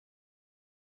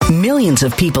Millions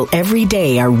of people every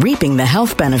day are reaping the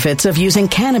health benefits of using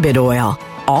cannabis oil,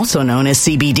 also known as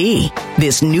CBD.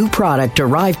 This new product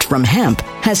derived from hemp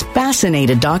has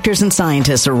fascinated doctors and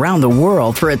scientists around the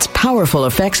world for its powerful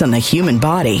effects on the human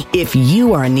body. If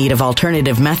you are in need of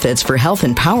alternative methods for health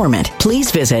empowerment, please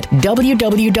visit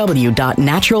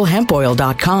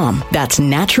www.naturalhempoil.com. That's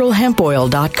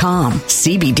naturalhempoil.com.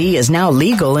 CBD is now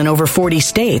legal in over 40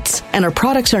 states, and our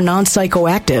products are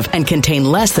non-psychoactive and contain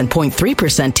less than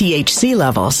 0.3% THC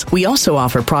levels. We also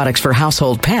offer products for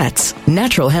household pets.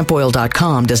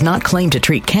 Naturalhempoil.com does not claim to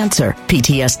treat cancer,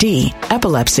 PTSD,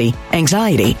 epilepsy,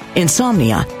 anxiety,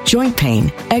 insomnia, joint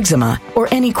pain, eczema, or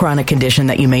any chronic condition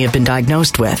that you may have been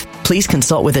diagnosed with. Please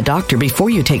consult with a doctor before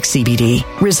you take CBD.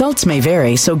 Results may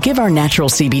vary, so give our natural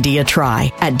CBD a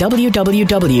try at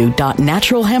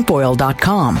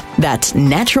www.naturalhempoil.com. That's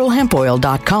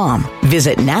naturalhempoil.com.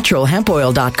 Visit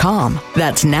naturalhempoil.com.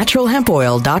 That's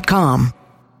naturalhempoil.com.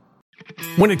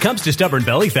 When it comes to stubborn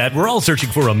belly fat, we're all searching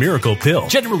for a miracle pill.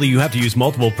 Generally, you have to use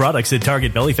multiple products that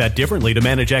target belly fat differently to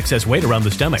manage excess weight around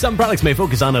the stomach. Some products may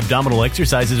focus on abdominal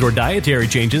exercises or dietary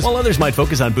changes, while others might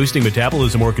focus on boosting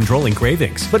metabolism or controlling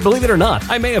cravings. But believe it or not,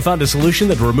 I may have found a solution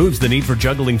that removes the need for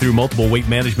juggling through multiple weight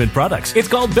management products. It's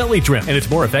called Belly Trim, and it's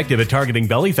more effective at targeting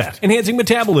belly fat, enhancing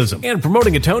metabolism, and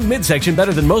promoting a toned midsection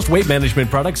better than most weight management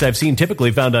products I've seen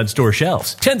typically found on store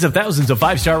shelves. Tens of thousands of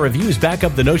 5-star reviews back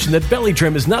up the notion that Belly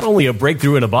Trim is not only a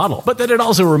breakthrough in a bottle, but that it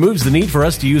also removes the need for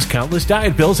us to use countless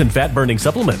diet pills and fat-burning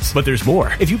supplements. But there's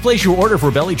more. If you place your order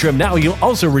for Belly Trim now, you'll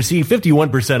also receive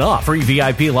 51% off, free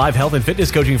VIP live health and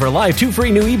fitness coaching for life, 2 free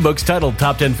new ebooks titled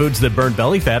Top 10 Foods That Burn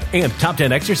Belly Fat and Top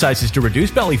 10 Exercises to Reduce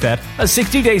Belly Fat, a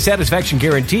 60-day satisfaction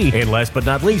guarantee, and last but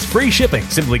not least, free shipping.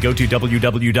 Simply go to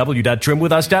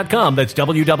www.trimwithus.com. That's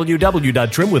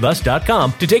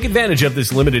www.trimwithus.com to take advantage of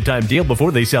this limited time deal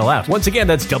before they sell out. Once again,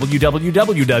 that's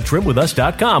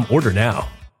www.trimwithus.com. Order now.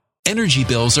 Energy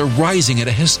bills are rising at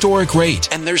a historic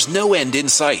rate, and there's no end in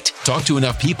sight. Talk to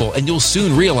enough people, and you'll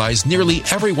soon realize nearly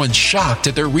everyone's shocked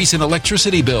at their recent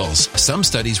electricity bills. Some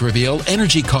studies reveal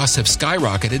energy costs have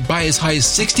skyrocketed by as high as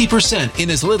 60%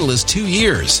 in as little as 2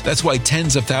 years. That's why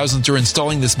tens of thousands are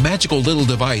installing this magical little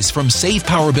device from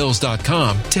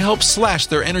SavePowerBills.com to help slash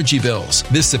their energy bills.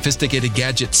 This sophisticated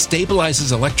gadget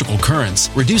stabilizes electrical currents,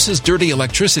 reduces dirty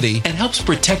electricity, and helps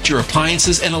protect your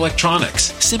appliances and electronics.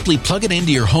 Simply plug it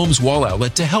into your home's wall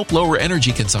outlet to help lower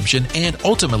energy consumption and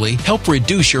ultimately help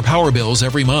reduce your power bills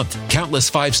every month.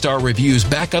 Countless 5-star reviews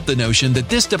back up the notion that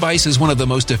this device is one of the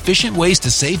most efficient ways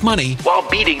to save money while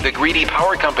beating the greedy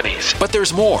power companies. But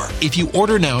there's more. If you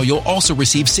order now, you'll also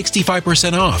receive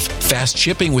 65% off, fast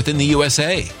shipping within the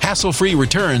USA, hassle-free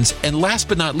returns, and last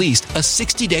but not least, a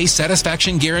 60-day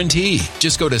satisfaction guarantee.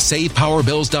 Just go to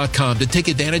SavePowerBills.com to take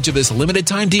advantage of this limited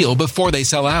time deal before they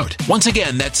sell out. Once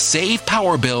again, that's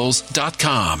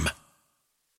SavePowerBills.com.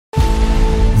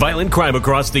 Violent crime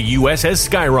across the U.S. has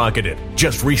skyrocketed.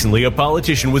 Just recently, a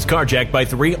politician was carjacked by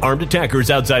 3 armed attackers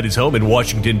outside his home in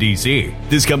Washington, D.C.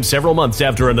 This comes several months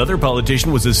after another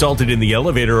politician was assaulted in the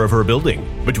elevator of her building.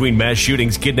 Between mass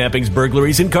shootings, kidnappings,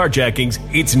 burglaries, and carjackings,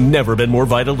 it's never been more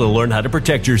vital to learn how to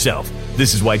protect yourself.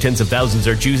 This is why tens of thousands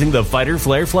are choosing the Fighter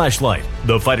Flare flashlight.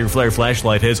 The Fighter Flare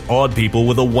flashlight has awed people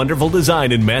with a wonderful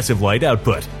design and massive light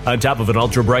output. On top of an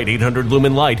ultra-bright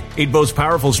 800-lumen light, it boasts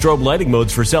powerful strobe lighting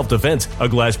modes for self-defense, a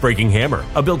glass-breaking hammer,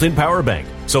 a built-in power bank,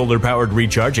 solar-powered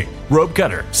recharging, rope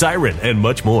cutter, siren, and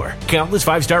much more. Countless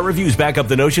 5-star reviews back up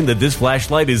the notion that this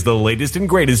flashlight is the latest and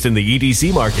greatest in the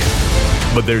EDC market.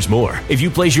 But there's more. If you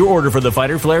place your order for the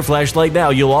Fighter Flare flashlight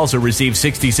now, you'll also receive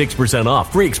 66%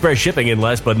 off, free express shipping, and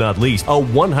last but not least, a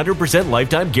 100%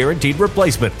 lifetime guaranteed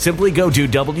replacement. Simply go to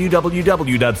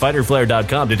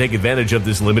www.fighterflare.com to take advantage of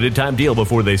this limited time deal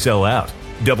before they sell out.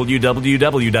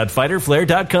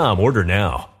 www.fighterflare.com. Order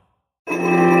now.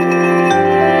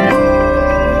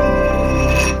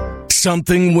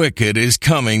 Something wicked is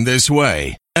coming this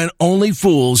way, and only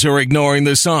fools are ignoring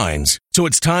the signs. So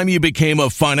it's time you became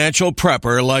a financial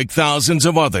prepper like thousands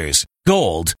of others.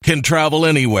 Gold can travel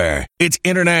anywhere. It's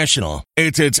international.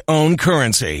 It's its own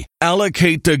currency.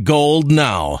 Allocate to gold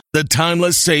now, the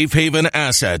timeless safe haven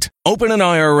asset. Open an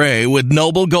IRA with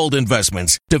Noble Gold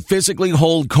Investments to physically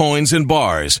hold coins and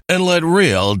bars and let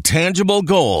real, tangible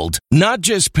gold, not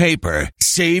just paper,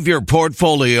 Save your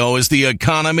portfolio as the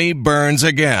economy burns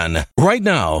again. Right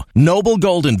now, Noble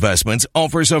Gold Investments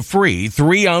offers a free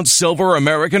 3-ounce silver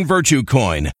American Virtue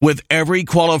coin with every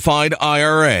qualified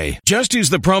IRA. Just use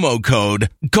the promo code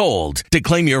GOLD to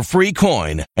claim your free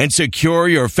coin and secure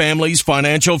your family's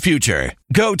financial future.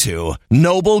 Go to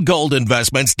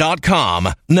noblegoldinvestments.com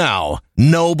now.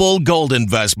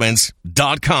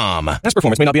 noblegoldinvestments.com. Past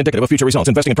performance may not be indicative of future results.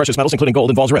 Investing in precious metals, including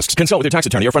gold, involves risks. Consult with your tax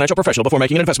attorney or financial professional before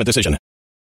making an investment decision.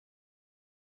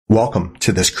 Welcome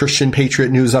to this Christian Patriot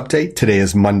News Update. Today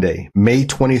is Monday, May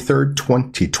 23rd,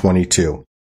 2022.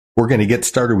 We're going to get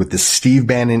started with the Steve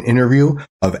Bannon interview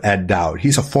of Ed Dowd.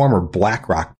 He's a former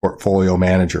BlackRock portfolio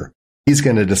manager. He's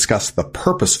going to discuss the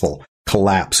purposeful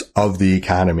collapse of the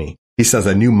economy. He says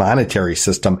a new monetary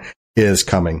system is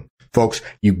coming. Folks,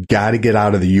 you've got to get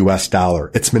out of the U.S.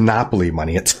 dollar. It's monopoly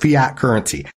money. It's fiat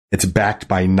currency. It's backed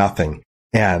by nothing.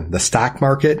 And the stock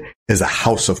market is a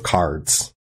house of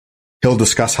cards. He'll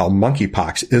discuss how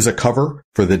monkeypox is a cover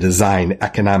for the design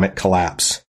economic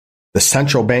collapse. The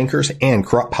central bankers and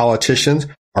corrupt politicians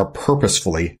are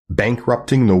purposefully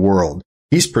bankrupting the world.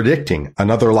 He's predicting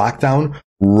another lockdown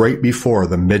right before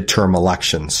the midterm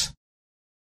elections.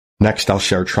 Next, I'll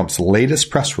share Trump's latest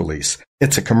press release.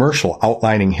 It's a commercial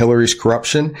outlining Hillary's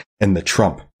corruption and the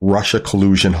Trump-Russia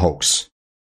collusion hoax.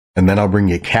 And then I'll bring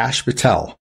you Kash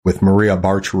Patel with Maria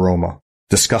Bartiromo,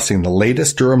 discussing the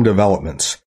latest Durham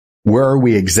developments. Where are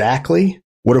we exactly?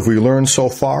 What have we learned so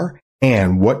far?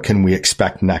 And what can we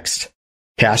expect next?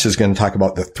 Kash is going to talk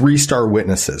about the 3-star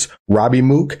witnesses, Robbie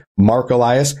Mook, Mark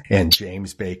Elias, and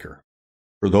James Baker.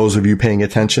 For those of you paying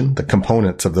attention, the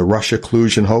components of the Russia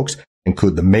collusion hoax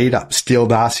include the made-up Steele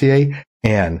dossier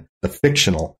and the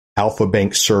fictional Alpha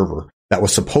Bank server that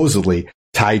was supposedly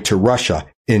tied to Russia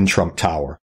in Trump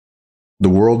Tower. The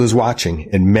world is watching,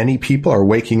 and many people are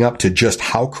waking up to just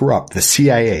how corrupt the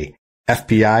CIA,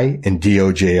 FBI, and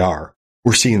DOJ are.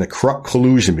 We're seeing the corrupt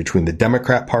collusion between the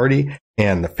Democrat Party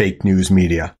and the fake news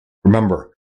media.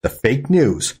 Remember, the fake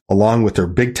news, along with their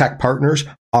big tech partners,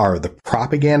 are the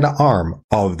propaganda arm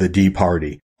of the D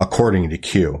Party, according to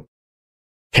Q.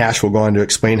 Kash will go on to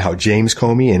explain how James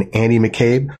Comey and Andy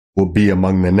McCabe will be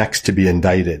among the next to be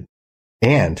indicted,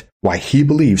 and why he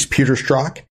believes Peter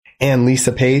Strzok and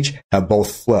Lisa Page have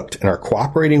both flipped and are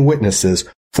cooperating witnesses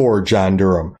for John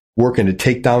Durham, working to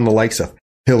take down the likes of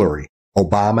Hillary,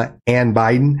 Obama, and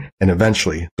Biden, and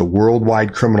eventually the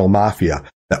worldwide criminal mafia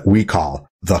that we call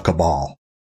the cabal.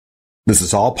 This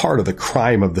is all part of the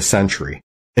crime of the century.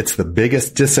 It's the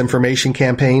biggest disinformation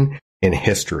campaign in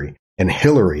history, and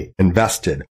Hillary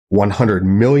invested $100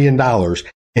 million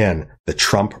in the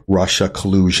Trump-Russia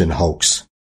collusion hoax.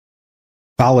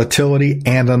 Volatility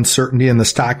and uncertainty in the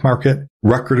stock market,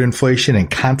 record inflation,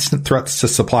 and constant threats to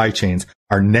supply chains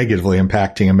are negatively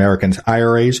impacting Americans'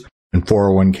 IRAs and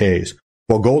 401ks.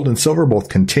 While gold and silver both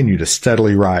continue to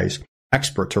steadily rise,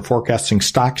 experts are forecasting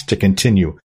stocks to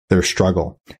continue their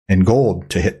struggle, and gold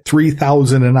to hit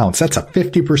 $3,000 an ounce. That's a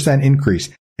 50% increase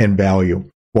in value.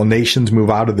 While nations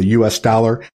move out of the U.S.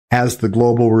 dollar as the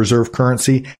global reserve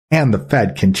currency and the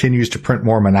Fed continues to print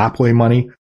more monopoly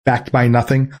money backed by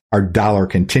nothing, our dollar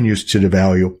continues to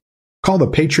devalue. Call the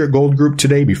Patriot Gold Group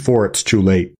today before it's too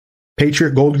late.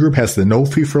 Patriot Gold Group has the No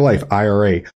Fee for Life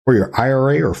IRA, where your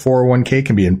IRA or 401k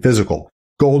can be in physical,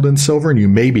 gold, and silver, and you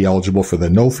may be eligible for the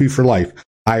No Fee for Life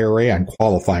IRA on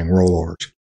qualifying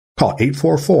rollovers. Call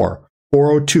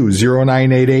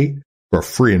 844-402-0988 for a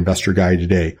free investor guide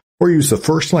today, or use the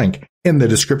first link in the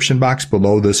description box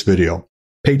below this video.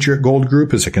 Patriot Gold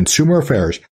Group is a Consumer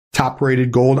Affairs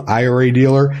top-rated gold IRA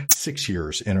dealer 6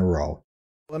 years in a row.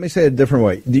 Let me say it a different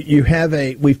way.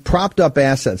 We've propped up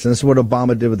assets, and this is what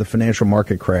Obama did with the financial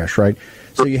market crash, right?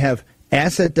 So you have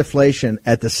asset deflation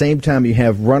at the same time you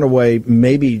have runaway,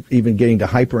 maybe even getting to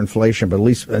hyperinflation, but at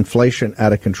least inflation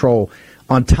out of control,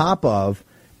 on top of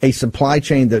a supply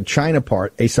chain, the China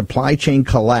part, a supply chain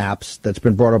collapse that's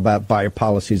been brought about by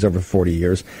policies over 40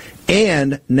 years.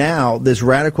 And now this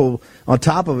radical, on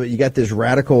top of it, you got this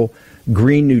radical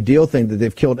Green New Deal thing that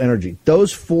they've killed energy.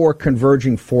 Those four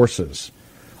converging forces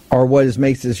are what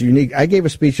makes this unique. I gave a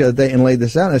speech the other day and laid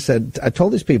this out. I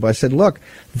told these people, I said, look,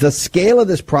 the scale of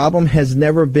this problem has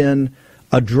never been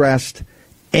addressed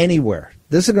anywhere.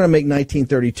 This is going to make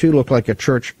 1932 look like a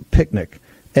church picnic.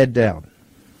 Ed Dowd.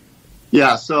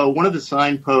 Yeah, so one of the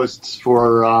signposts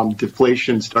for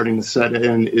deflation starting to set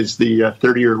in is the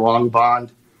 30-year long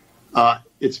bond.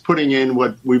 It's putting in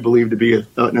what we believe to be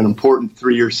an important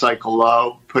 3-year cycle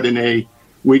low, put in a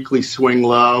weekly swing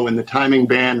low, and the timing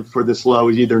band for this low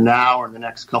is either now or in the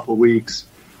next couple of weeks.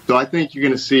 So I think you're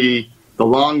going to see the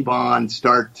long bond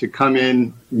start to come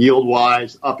in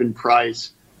yield-wise, up in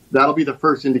price, that'll be the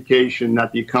first indication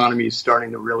that the economy is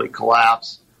starting to really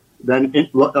collapse. Then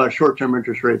short-term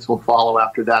interest rates will follow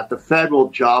after that. The Fed will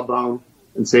jawbone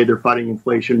and say they're fighting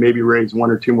inflation, maybe raise one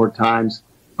or two more times,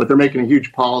 but they're making a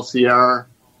huge policy error,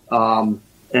 and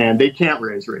they can't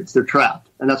raise rates. They're trapped.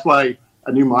 And that's why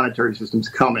a new monetary system's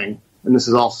coming, and this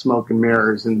is all smoke and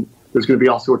mirrors, and there's going to be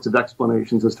all sorts of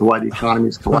explanations as to why the economy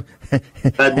is collapsing.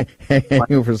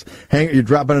 You're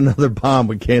dropping another bomb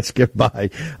we can't skip by.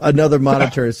 Another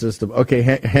monetary system. Okay,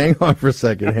 hang on for a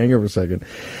second.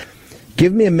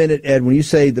 Give me a minute, Ed. When you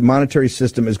say the monetary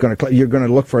system is going to, you're going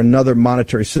to look for another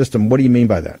monetary system, what do you mean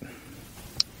by that?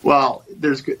 Well,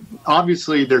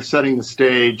 obviously they're setting the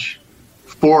stage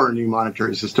for a new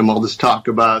monetary system. I'll just talk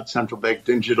about central bank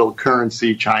digital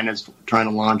currency. China's trying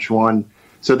to launch one.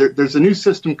 So there's a new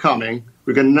system coming.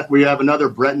 We have another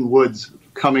Bretton Woods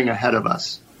coming ahead of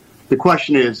us. The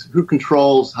question is, who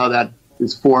controls how that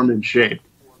is formed and shaped?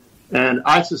 And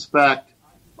I suspect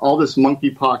all this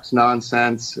monkeypox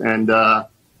nonsense and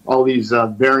all these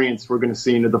variants we're going to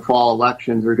see into the fall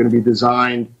elections are going to be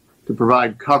designed to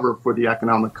provide cover for the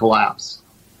economic collapse.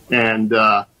 And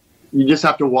you just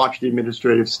have to watch the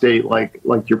administrative state, like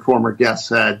your former guest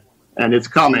said, and it's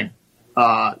coming.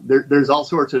 There's all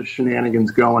sorts of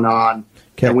shenanigans going on,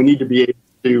 and we need to be able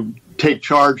to take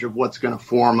charge of what's going to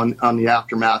form on the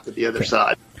aftermath of the other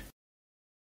side.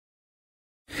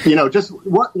 You know, just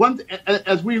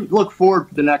as we look forward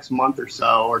to the next month or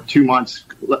so, or 2 months,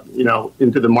 you know,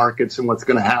 into the markets and what's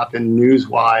going to happen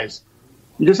news-wise,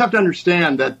 you just have to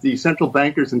understand that the central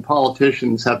bankers and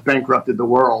politicians have bankrupted the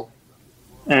world.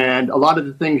 And a lot of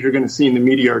the things you're going to see in the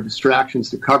media are distractions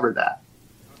to cover that.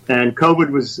 And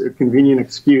COVID was a convenient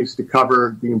excuse to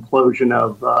cover the implosion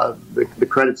of the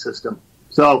credit system.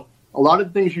 So a lot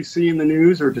of the things you see in the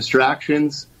news are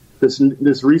distractions.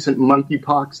 This recent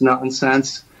monkeypox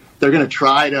nonsense, they're going to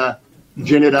try to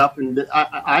gin it up. And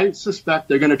I suspect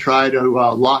they're going to try to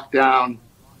lock down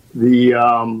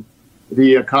the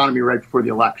economy right before the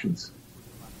elections.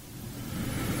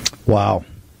 Wow.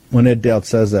 When Ed Dowd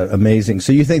says that, amazing.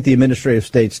 So you think the administrative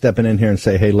state stepping in here and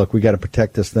say, hey, look, we got to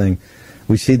protect this thing.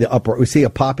 We see a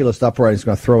populist uprising is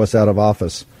going to throw us out of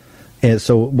office. And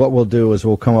so what we'll do is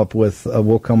we'll come up with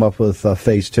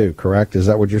phase two, correct? Is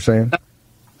that what you're saying?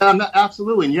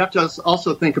 Absolutely. And you have to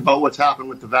also think about what's happened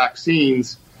with the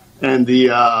vaccines and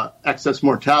the excess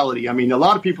mortality. I mean, a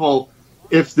lot of people,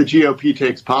 if the GOP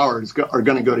takes power, are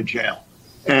going to go to jail.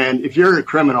 And if you're a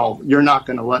criminal, you're not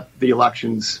going to let the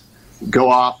elections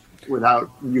go off without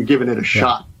you giving it a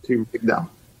shot to take down.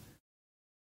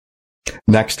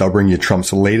 Next, I'll bring you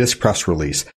Trump's latest press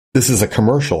release. This is a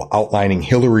commercial outlining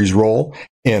Hillary's role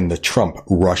in the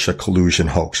Trump-Russia collusion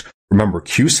hoax. Remember,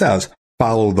 Q says,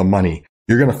 follow the money.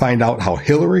 You're going to find out how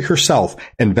Hillary herself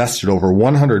invested over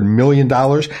 $100 million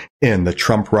in the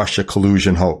Trump-Russia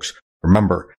collusion hoax.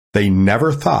 Remember, they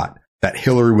never thought that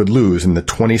Hillary would lose in the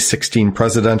 2016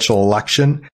 presidential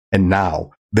election, and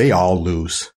now they all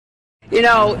lose. You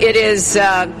know,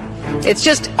 it's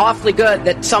just awfully good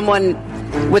that someone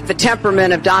with the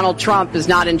temperament of Donald Trump is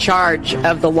not in charge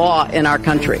of the law in our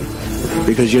country.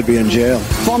 Because you'd be in jail.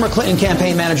 Former Clinton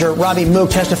campaign manager Robbie Mook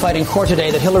testified in court today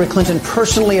that Hillary Clinton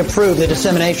personally approved the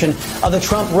dissemination of the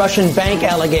Trump-Russian bank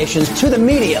allegations to the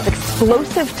media.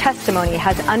 Explosive testimony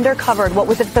has uncovered what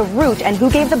was at the root and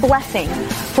who gave the blessing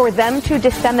for them to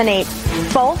disseminate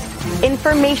false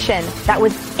information that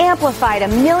was amplified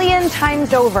 1 million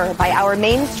times over by our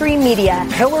mainstream media.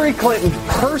 Hillary Clinton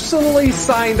personally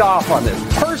signed off on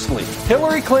this. Personally.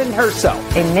 Hillary Clinton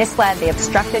herself. They misled, they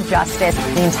obstructed justice.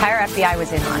 The entire FBI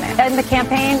was in on it. And the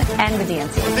campaign and the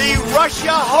DNC. The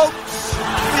Russia hoax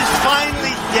is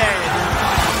finally dead.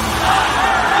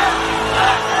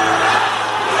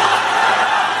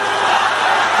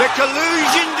 The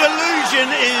collusion delusion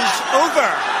is over.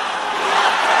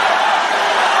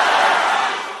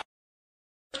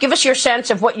 Give us your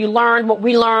sense of what you learned, what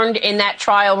we learned in that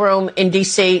trial room in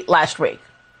D.C. last week.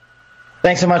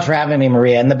 Thanks so much for having me,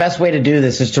 Maria. And the best way to do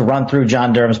this is to run through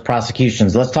John Durham's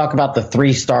prosecutions. Let's talk about the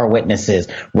 3-star witnesses,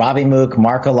 Robbie Mook,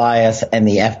 Mark Elias, and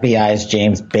the FBI's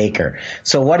James Baker.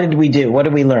 So what did we do? What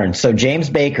did we learn? So James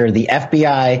Baker, the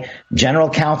FBI general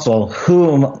counsel,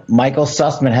 whom Michael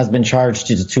Sussman has been charged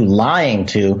to lying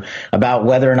to about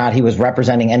whether or not he was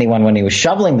representing anyone when he was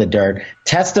shoveling the dirt,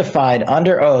 testified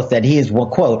under oath that he is, well,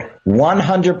 quote,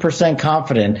 100%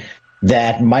 confident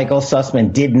that Michael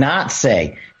Sussman did not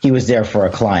say he was there for a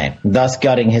client, thus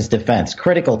gutting his defense.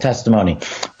 Critical testimony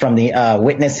from the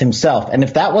witness himself. And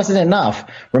if that wasn't enough,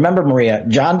 remember, Maria,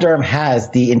 John Durham has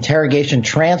the interrogation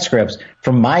transcripts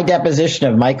from my deposition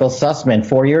of Michael Sussman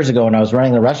 4 years ago when I was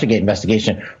running the Russiagate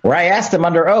investigation, where I asked him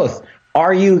under oath,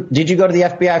 did you go to the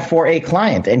FBI for a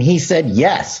client? And he said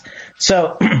yes.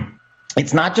 So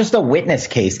it's not just a witness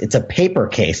case, it's a paper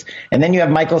case. And then you have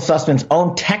Michael Sussman's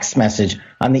own text message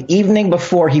on the evening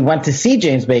before he went to see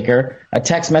James Baker, a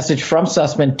text message from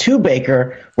Sussman to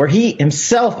Baker, where he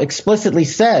himself explicitly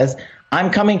says,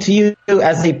 I'm coming to you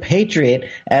as a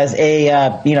patriot, as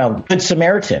a, good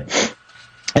Samaritan.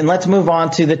 And let's move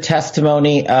on to the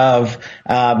testimony of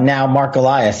now Mark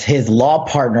Elias, his law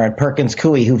partner at Perkins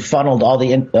Coie, who funneled all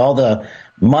the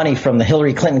money from the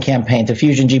Hillary Clinton campaign to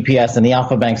Fusion GPS and the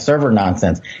Alpha Bank server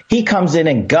nonsense. He comes in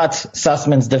and guts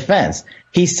Sussman's defense.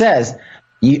 He says,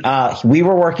 we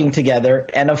were working together,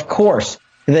 and of course,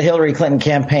 the Hillary Clinton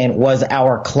campaign was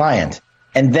our client.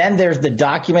 And then there's the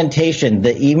documentation,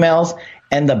 the emails,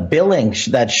 and the billing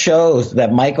that shows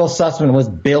that Michael Sussman was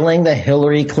billing the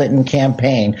Hillary Clinton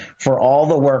campaign for all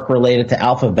the work related to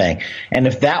Alpha Bank. And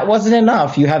if that wasn't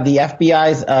enough, you have the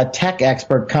FBI's tech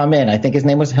expert come in, I think his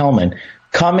name was Hellman,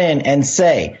 come in and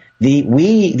say, the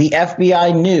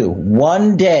FBI knew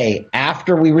one day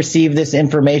after we received this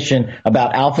information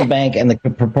about Alpha Bank and the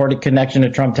purported connection to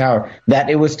Trump Tower, that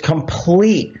it was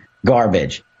complete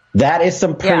garbage. That is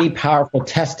some pretty powerful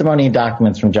testimony and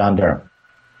documents from John Durham.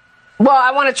 Well,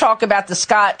 I want to talk about the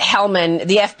Scott Hellman,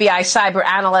 the FBI cyber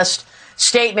analyst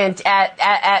statement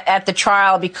at the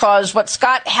trial, because what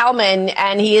Scott Hellman,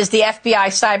 and he is the FBI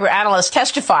cyber analyst,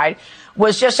 testified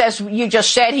was just as you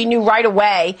just said. He knew right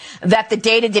away that the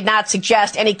data did not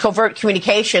suggest any covert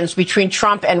communications between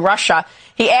Trump and Russia.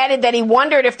 He added that he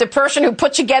wondered if the person who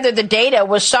put together the data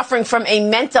was suffering from a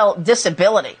mental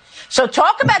disability. So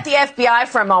talk about the FBI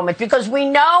for a moment, because we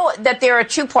know that there are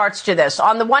two parts to this.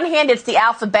 On the one hand, it's the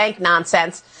Alpha Bank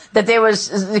nonsense, that there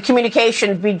was the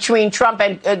communication between Trump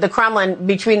and the Kremlin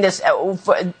between this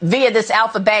via this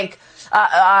Alpha Bank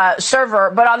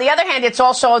server. But on the other hand, it's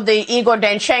also the Igor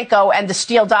Danchenko and the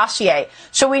Steele dossier.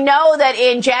 So we know that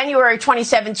in January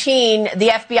 2017, the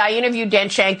FBI interviewed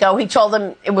Danchenko. He told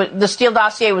them the Steele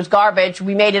dossier was garbage.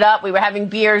 We made it up. We were having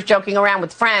beers, joking around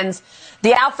with friends.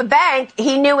 The Alpha Bank,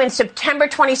 he knew in September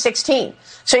 2016.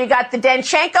 So you got the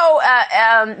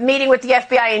Danchenko meeting with the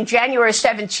FBI in January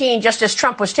 17, just as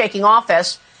Trump was taking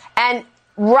office. And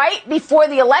right before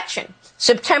the election,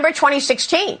 September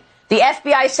 2016, the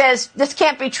FBI says this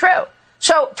can't be true.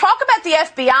 So talk about the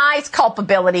FBI's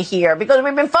culpability here, because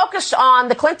we've been focused on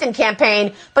the Clinton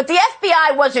campaign, but the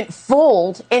FBI wasn't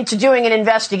fooled into doing an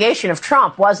investigation of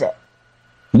Trump, was it?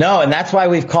 No, and that's why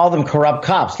we've called them corrupt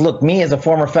cops. Look, me as a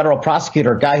former federal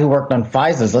prosecutor, a guy who worked on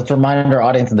FISAs, let's remind our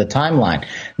audience of the timeline.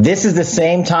 This is the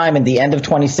same time at the end of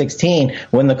 2016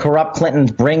 when the corrupt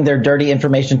Clintons bring their dirty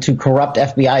information to corrupt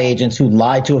FBI agents who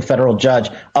lied to a federal judge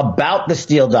about the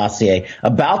Steele dossier,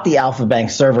 about the Alpha Bank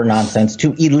server nonsense,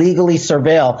 to illegally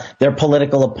surveil their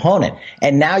political opponent.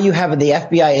 And now you have the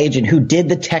FBI agent who did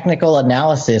the technical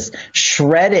analysis,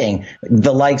 shredding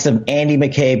the likes of Andy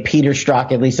McCabe, Peter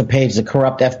Strzok, and Lisa Page, the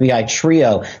corrupt FBI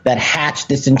trio that hatched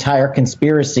this entire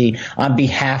conspiracy on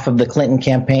behalf of the Clinton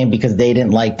campaign because they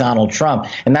didn't like Donald Trump.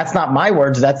 And that's not my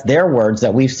words, that's their words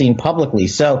that we've seen publicly.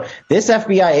 So this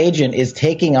FBI agent is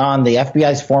taking on the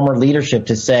FBI's former leadership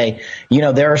to say,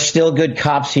 there are still good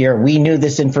cops here. We knew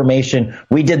this information.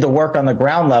 We did the work on the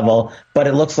ground level, but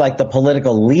it looks like the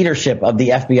political leadership of the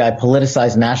FBI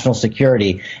politicized national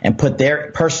security and put their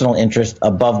personal interest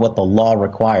above what the law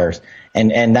requires.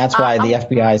 And that's why the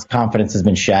FBI's confidence has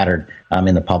been shattered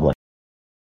in the public.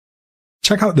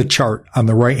 Check out the chart on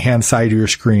the right-hand side of your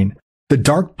screen. The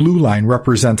dark blue line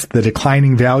represents the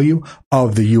declining value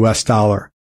of the U.S. dollar.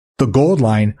 The gold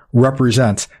line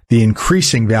represents the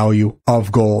increasing value of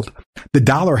gold. The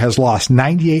dollar has lost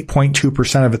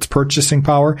 98.2% of its purchasing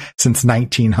power since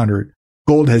 1900.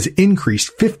 Gold has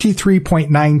increased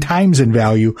 53.9 times in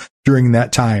value during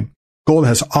that time. Gold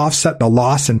has offset the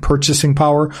loss in purchasing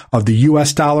power of the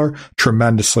U.S. dollar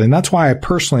tremendously, and that's why I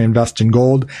personally invest in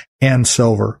gold and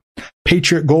silver.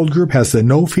 Patriot Gold Group has the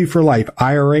No Fee for Life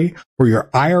IRA, where your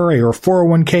IRA or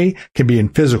 401k can be in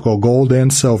physical gold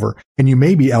and silver, and you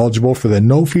may be eligible for the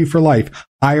No Fee for Life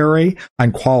IRA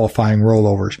on qualifying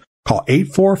rollovers. Call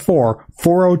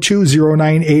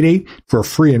 844-402-0988 for a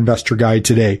free investor guide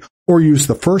today, or use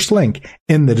the first link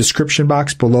in the description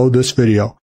box below this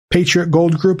video. Patriot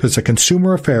Gold Group is a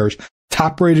Consumer Affairs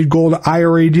top-rated gold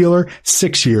IRA dealer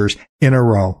 6 years in a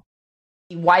row.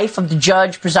 The wife of the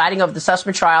judge presiding over the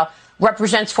Sussman trial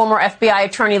represents former FBI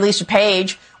attorney Lisa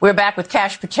Page. We're back with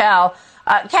Kash Patel.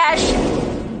 Kash,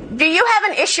 do you have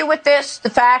an issue with this, the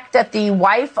fact that the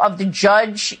wife of the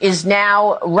judge is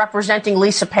now representing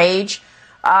Lisa Page?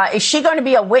 Is she going to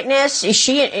be a witness? Is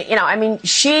she,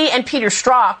 she and Peter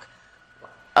Strzok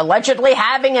allegedly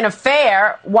having an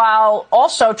affair while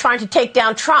also trying to take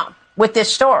down Trump with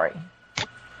this story.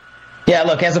 Yeah,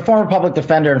 look, as a former public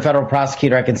defender and federal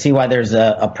prosecutor, I can see why there's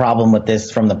a problem with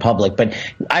this from the public. But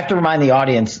I have to remind the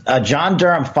audience, John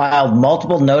Durham filed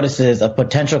multiple notices of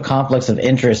potential conflicts of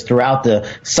interest throughout the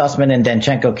Sussman and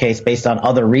Danchenko case based on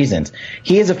other reasons.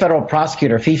 He is a federal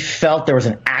prosecutor. If he felt there was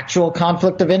an actual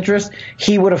conflict of interest,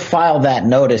 he would have filed that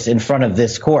notice in front of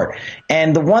this court.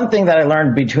 And the one thing that I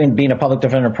learned between being a public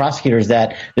defender and prosecutor is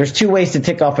that there's two ways to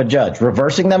tick off a judge: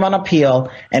 reversing them on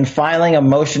appeal and filing a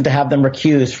motion to have them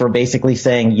recused for basically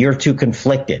saying you're too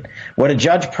conflicted. What a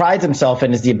judge prides himself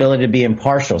in is the ability to be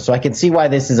impartial. So I can see why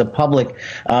this is a public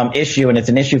issue, and it's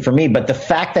an issue for me. But the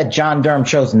fact that John Durham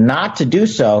chose not to do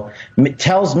so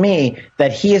tells me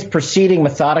that he is proceeding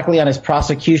methodically on his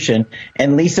prosecution,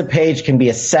 and Lisa Page can be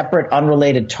a separate,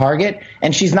 unrelated target,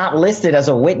 and she's not listed as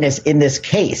a witness in this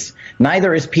case.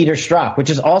 Neither is Peter Strzok,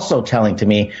 which is also telling to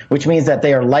me, which means that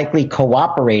they are likely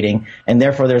cooperating, and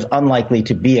therefore there's unlikely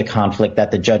to be a conflict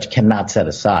that the judge cannot set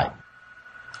aside.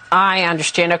 I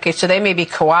understand. Okay, so they may be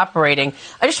cooperating.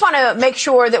 I just want to make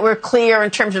sure that we're clear in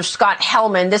terms of Scott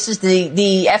Hellman. This is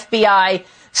the FBI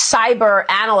cyber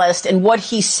analyst, and what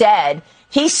he said.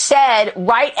 He said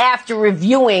right after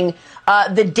reviewing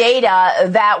the data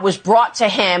that was brought to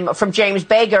him from James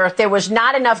Baker, there was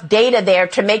not enough data there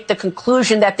to make the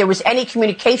conclusion that there was any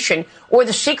communication or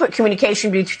the secret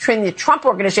communication between the Trump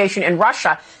organization and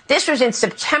Russia. This was in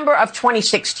September of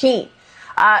 2016.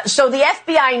 So the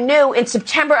FBI knew in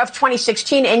September of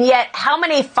 2016, and yet how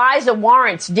many FISA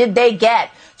warrants did they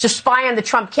get to spy on the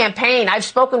Trump campaign? I've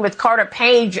spoken with Carter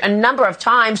Page a number of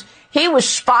times. He was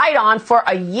spied on for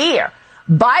a year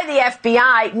by the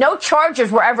FBI. No charges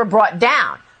were ever brought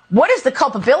down. What is the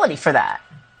culpability for that?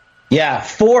 Yeah,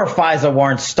 4 FISA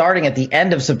warrants starting at the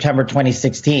end of September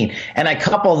 2016. And I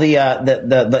couple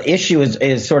the issue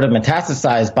is sort of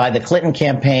metastasized by the Clinton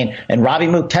campaign. And Robbie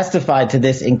Mook testified to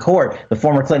this in court, the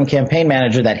former Clinton campaign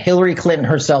manager, that Hillary Clinton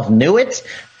herself knew it,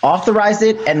 authorized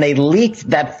it, and they leaked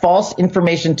that false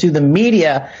information to the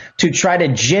media to try to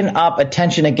gin up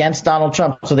attention against Donald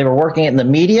Trump. So they were working in the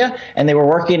media and they were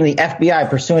working in the FBI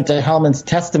pursuant to Hellman's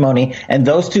testimony. And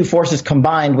those two forces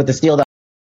combined with the Steele.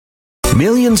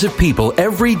 Millions of people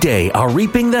every day are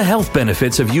reaping the health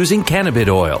benefits of using cannabis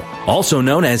oil, also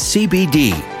known as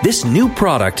CBD. This new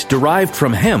product derived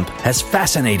from hemp has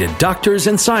fascinated doctors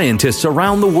and scientists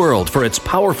around the world for its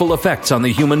powerful effects on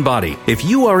the human body. If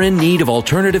you are in need of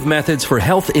alternative methods for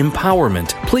health empowerment,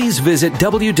 please visit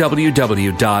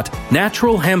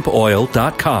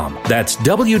www.naturalhempoil.com. That's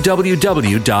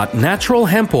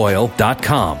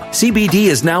www.naturalhempoil.com. CBD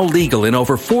is now legal in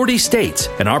over 40 states,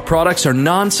 and our products are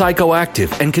non-psychoactive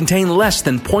and contain less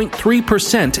than 0.3%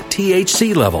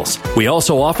 THC levels. We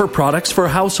also offer products for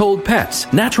household pets.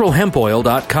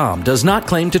 NaturalHempOil.com does not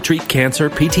claim to treat cancer,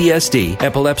 PTSD,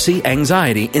 epilepsy,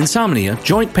 anxiety, insomnia,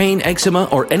 joint pain, eczema,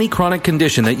 or any chronic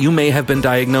condition that you may have been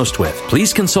diagnosed with.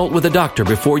 Please consult with a doctor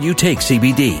before you take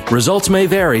CBD. Results may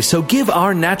vary, so give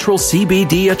our natural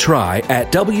CBD a try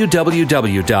at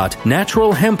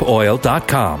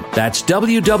www.naturalhempoil.com. That's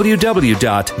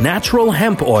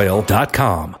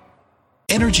www.naturalhempoil.com.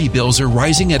 Energy bills are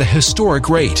rising at a historic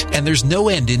rate, and there's no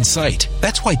end in sight.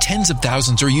 That's why tens of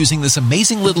thousands are using this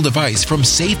amazing little device from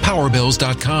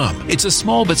SavePowerBills.com. It's a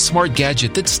small but smart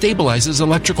gadget that stabilizes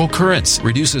electrical currents,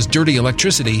 reduces dirty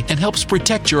electricity, and helps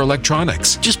protect your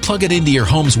electronics. Just plug it into your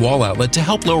home's wall outlet to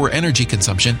help lower energy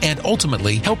consumption and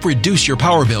ultimately help reduce your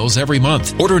power bills every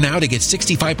month. Order now to get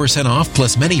 65% off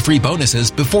plus many free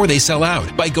bonuses before they sell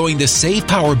out by going to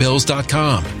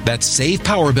SavePowerBills.com. That's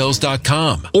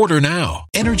SavePowerBills.com. Order now.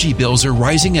 Energy bills are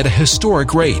rising at a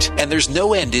historic rate, and there's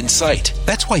no end in sight.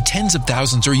 That's why tens of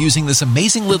thousands are using this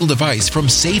amazing little device from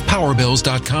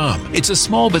SavePowerBills.com. It's a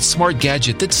small but smart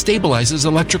gadget that stabilizes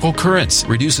electrical currents,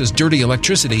 reduces dirty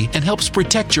electricity, and helps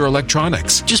protect your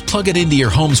electronics. Just plug it into your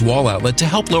home's wall outlet to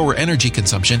help lower energy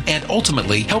consumption and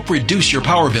ultimately help reduce your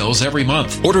power bills every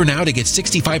month. Order now to get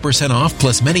 65% off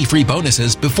plus many free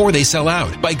bonuses before they sell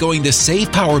out by going to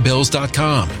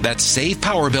SavePowerBills.com. That's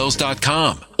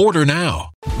SavePowerBills.com. Order now.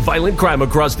 Violent crime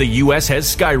across the U.S.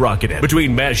 has skyrocketed.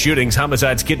 Between mass shootings,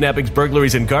 homicides, kidnappings,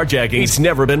 burglaries, and carjackings, it's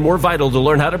never been more vital to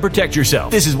learn how to protect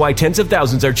yourself. This is why tens of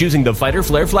thousands are choosing the Fighter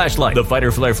Flare flashlight. The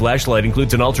Fighter Flare flashlight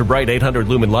includes an ultra-bright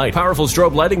 800-lumen light, powerful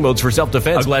strobe lighting modes for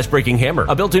self-defense, a glass-breaking hammer,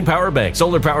 a built-in power bank,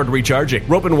 solar-powered recharging,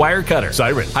 rope and wire cutter,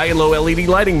 siren, high and low LED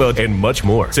lighting mode, and much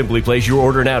more. Simply place your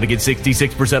order now to get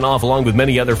 66% off along with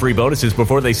many other free bonuses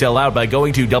before they sell out by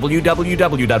going to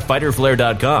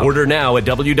www.fighterflare.com. Order now at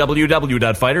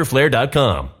www.fighterflare.com.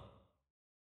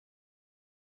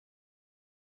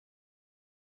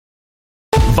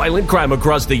 Violent crime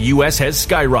across the U.S. has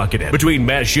skyrocketed. Between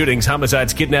mass shootings,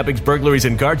 homicides, kidnappings, burglaries,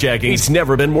 and carjacking, it's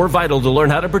never been more vital to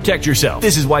learn how to protect yourself.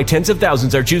 This is why tens of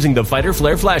thousands are choosing the Fighter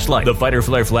Flare flashlight. The Fighter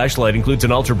Flare flashlight includes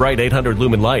an ultra-bright 800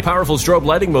 lumen light, powerful strobe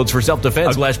lighting modes for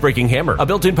self-defense, a glass-breaking hammer, a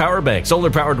built-in power bank,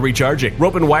 solar-powered recharging,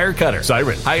 rope and wire cutter,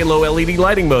 siren, high and low LED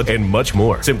lighting mode, and much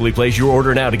more. Simply place your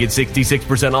order now to get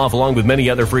 66% off along with many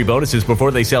other free bonuses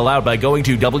before they sell out by going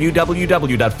to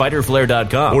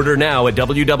www.fighterflare.com. Order now at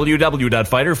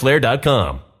www.fighterflare.com.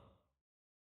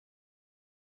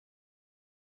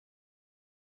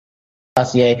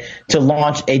 Dossier to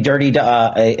launch a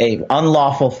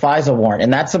unlawful FISA warrant.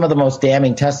 And that's some of the most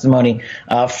damning testimony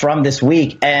from this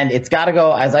week. And it's got to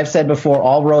go, as I've said before,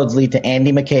 all roads lead to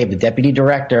Andy McCabe, the deputy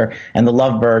director, and the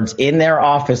Lovebirds in their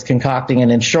office concocting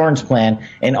an insurance plan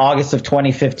in August of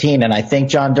 2015. And I think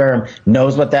John Durham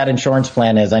knows what that insurance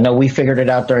plan is. I know we figured it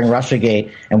out during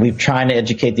Russiagate, and we've tried to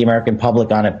educate the American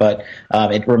public on it, but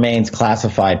it remains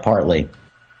classified partly.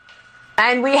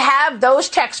 And we have those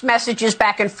text messages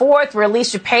back and forth where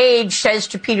Lisa Page says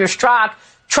to Peter Strzok,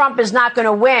 Trump is not going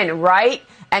to win, right?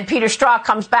 And Peter Strzok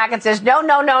comes back and says,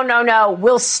 no,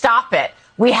 we'll stop it.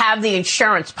 We have the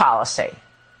insurance policy.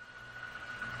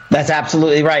 That's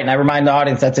absolutely right. And I remind the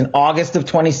audience that's in August of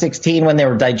 2016 when they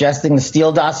were digesting the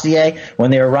Steele dossier,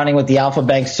 when they were running with the Alpha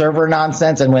Bank server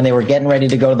nonsense, and when they were getting ready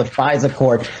to go to the FISA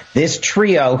court. This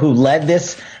trio who led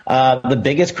this, the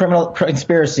biggest criminal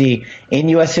conspiracy in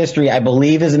U.S. history, I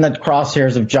believe, is in the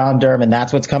crosshairs of John Durham, and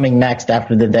that's what's coming next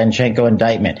after the Danchenko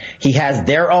indictment. He has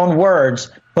their own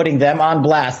words putting them on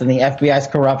blast, and the FBI's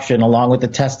corruption, along with the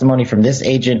testimony from this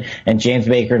agent and James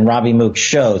Baker and Robbie Mook,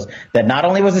 shows that not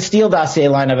only was the Steele dossier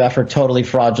line of effort totally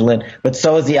fraudulent, but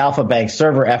so is the Alpha Bank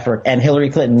server effort. And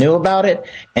Hillary Clinton knew about it,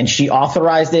 and she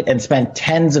authorized it and spent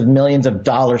tens of millions of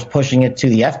dollars pushing it to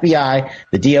the FBI,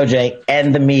 the DOJ,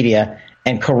 and the media,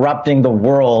 and corrupting the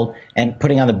world and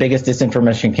putting on the biggest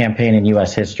disinformation campaign in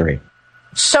U.S. history.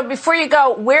 So before you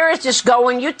go, where is this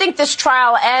going? You think this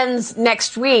trial ends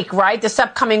next week, right? This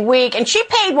upcoming week. And she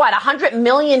paid, what, $100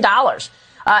 million?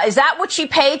 Is that what she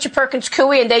paid to Perkins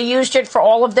Coie, and they used it for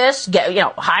all of this?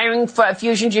 Hiring for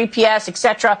Fusion GPS, et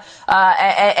cetera,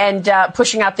 and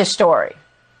pushing out this story?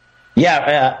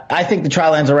 Yeah, I think the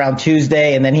trial ends around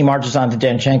Tuesday, and then he marches on to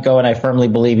Danchenko, and I firmly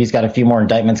believe he's got a few more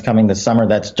indictments coming this summer.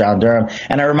 That's John Durham.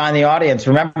 And I remind the audience,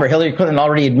 remember, Hillary Clinton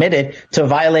already admitted to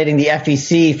violating the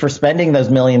FEC for spending those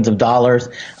millions of dollars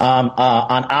on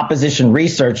opposition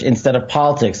research instead of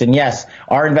politics. And yes,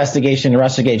 our investigation in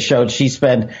Russiagate showed she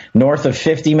spent north of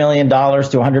 $50 million to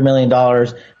 $100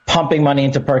 million pumping money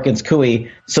into Perkins Coie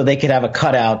so they could have a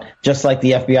cutout, just like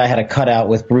the FBI had a cutout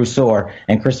with Bruce Orr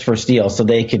and Christopher Steele, so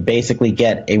they could basically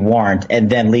get a warrant and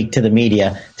then leak to the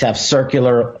media to have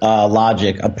circular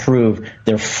logic approve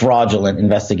their fraudulent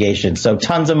investigation. So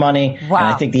tons of money, wow. And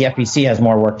I think the FEC has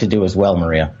more work to do as well,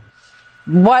 Maria.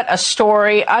 What a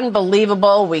story.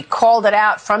 Unbelievable. We called it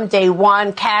out from day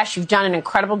one. Cash, you've done an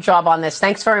incredible job on this.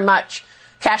 Thanks very much.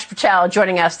 Kash Patel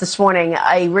joining us this morning,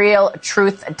 a real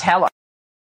truth teller.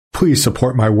 Please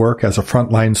support my work as a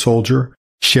frontline soldier,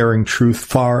 sharing truth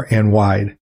far and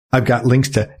wide. I've got links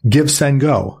to Give, Send,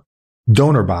 Go,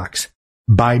 DonorBox,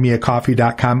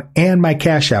 BuyMeACoffee.com, and my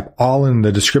Cash App all in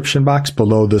the description box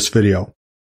below this video.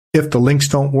 If the links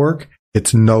don't work,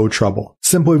 it's no trouble.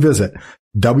 Simply visit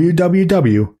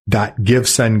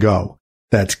www.GiveSendGo.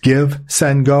 That's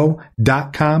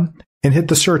GiveSendGo.com and hit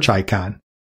the search icon.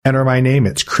 Enter my name.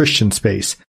 It's Christian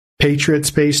Space, Patriot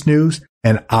Space News,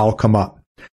 and I'll come up.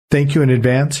 Thank you in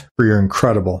advance for your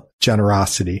incredible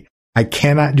generosity. I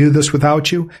cannot do this without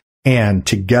you, and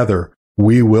together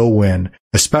we will win,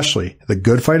 especially the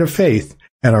good fight of faith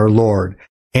and our Lord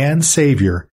and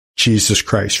Savior, Jesus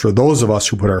Christ, for those of us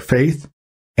who put our faith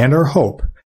and our hope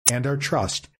and our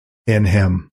trust in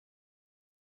Him.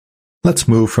 Let's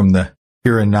move from the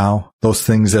here and now, those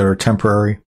things that are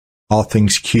temporary, all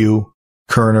things Q,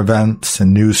 current events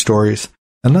and news stories,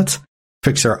 and let's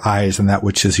fix our eyes on that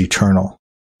which is eternal.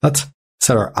 Let's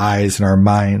set our eyes and our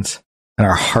minds and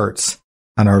our hearts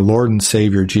on our Lord and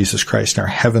Savior, Jesus Christ, and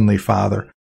our Heavenly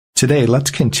Father. Today, let's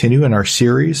continue in our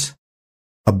series,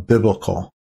 A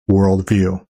Biblical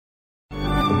Worldview.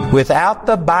 Without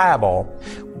the Bible,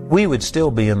 we would still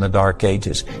be in the dark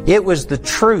ages. It was the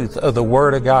truth of the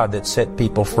Word of God that set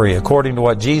people free. According to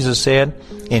what Jesus said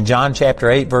in John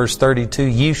chapter 8, verse 32,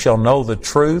 you shall know the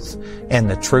truth, and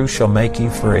the truth shall make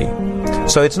you free.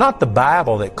 So it's not the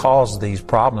Bible that caused these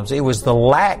problems. It was the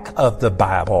lack of the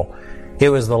Bible It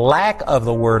was the lack of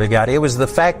the Word of God. It was the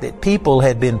fact that people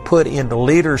had been put into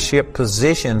leadership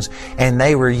positions and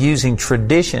they were using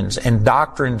traditions and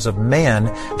doctrines of men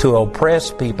to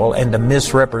oppress people and to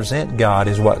misrepresent God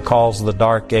is what caused the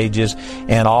Dark Ages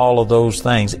and all of those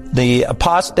things. The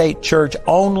apostate church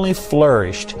only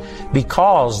flourished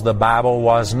because the Bible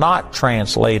was not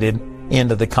translated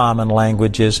into the common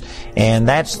languages, and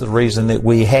that's the reason that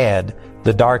we had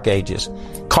the Dark Ages.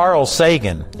 Carl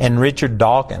Sagan and Richard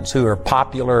Dawkins, who are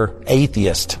popular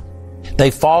atheists,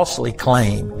 they falsely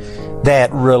claim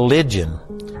that religion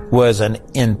was an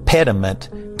impediment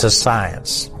to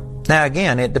science. Now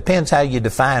again, it depends how you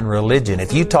define religion.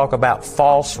 If you talk about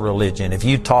false religion, if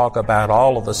you talk about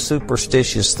all of the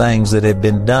superstitious things that have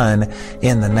been done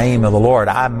in the name of the Lord,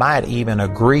 I might even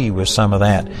agree with some of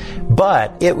that.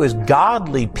 But it was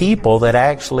godly people that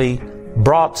actually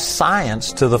brought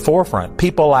science to the forefront.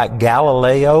 People like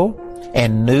Galileo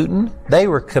and Newton, they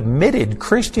were committed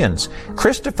Christians.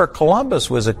 Christopher Columbus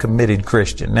was a committed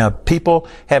Christian. Now, people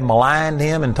have maligned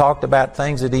him and talked about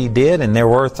things that he did, and there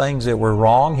were things that were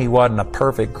wrong. He wasn't a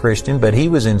perfect Christian, but he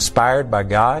was inspired by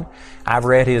God. I've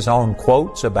read his own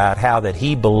quotes about how that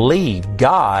he believed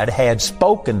God had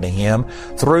spoken to him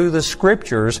through the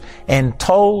Scriptures and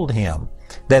told him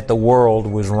that the world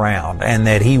was round and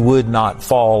that he would not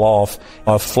fall off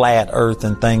a flat earth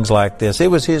and things like this. It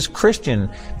was his Christian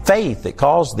faith that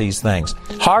caused these things.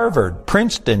 Harvard,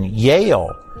 Princeton,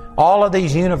 Yale, all of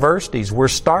these universities were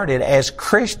started as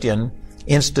Christian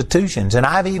institutions. And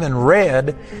I've even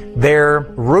read their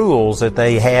rules that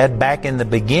they had back in the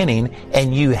beginning,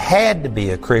 and you had to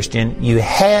be a Christian, you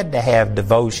had to have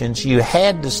devotions, you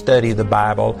had to study the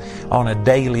Bible on a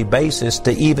daily basis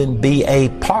to even be a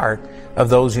part of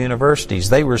those universities.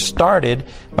 They were started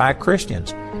by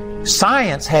Christians.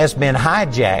 Science has been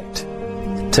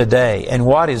hijacked today, and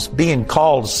what is being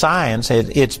called science,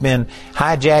 it's been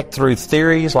hijacked through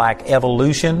theories like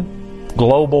evolution,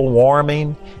 global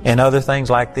warming, and other things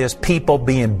like this. People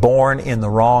being born in the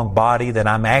wrong body, that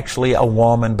I'm actually a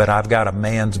woman, but I've got a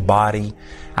man's body.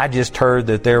 I just heard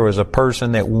that there was a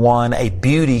person that won a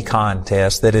beauty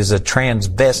contest that is a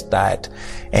transvestite,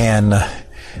 and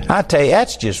I tell you,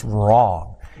 that's just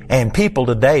wrong. And people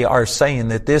today are saying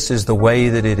that this is the way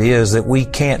that it is, that we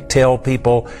can't tell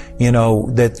people,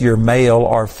 that you're male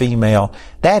or female.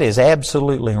 That is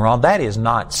absolutely wrong. That is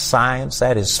not science.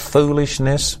 That is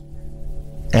foolishness.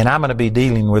 And I'm going to be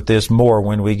dealing with this more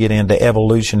when we get into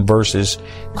evolution versus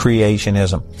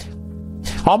creationism.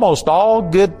 Almost all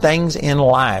good things in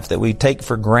life that we take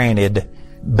for granted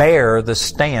bear the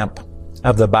stamp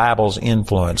of the Bible's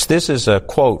influence. This is a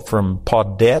quote from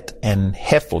Paudette and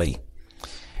Heffley.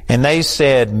 And they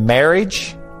said,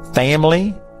 marriage,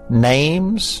 family,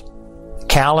 names,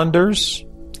 calendars,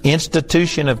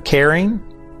 institution of caring,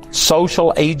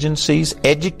 social agencies,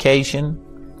 education,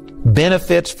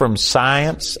 benefits from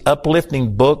science,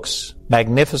 uplifting books,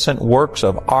 magnificent works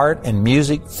of art and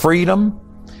music, freedom,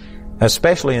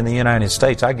 especially in the United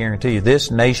States. I guarantee you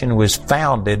this nation was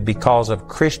founded because of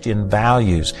Christian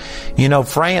values.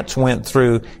 France went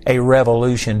through a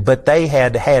revolution, but they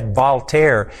had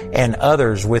Voltaire and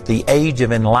others with the Age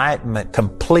of Enlightenment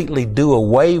completely do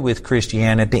away with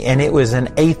Christianity, and it was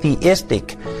an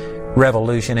atheistic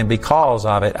revolution, and because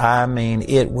of it,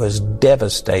 it was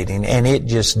devastating, and it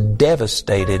just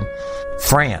devastated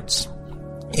France.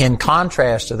 In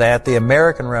contrast to that, the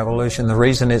American Revolution, the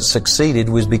reason it succeeded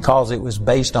was because it was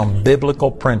based on biblical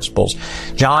principles.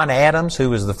 John Adams, who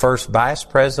was the first vice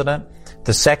president,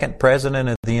 the second president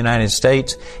of the United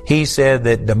States, he said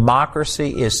that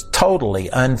democracy is totally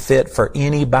unfit for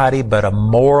anybody but a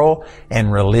moral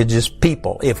and religious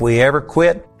people. If we ever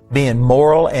quit being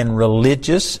moral and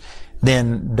religious,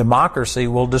 then democracy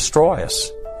will destroy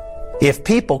us. If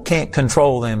people can't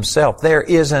control themselves, there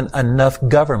isn't enough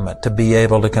government to be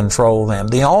able to control them.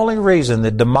 The only reason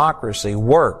that democracy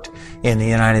worked in the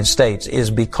United States is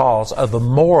because of the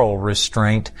moral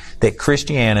restraint that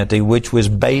Christianity, which was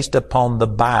based upon the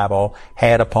Bible,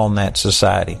 had upon that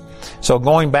society. So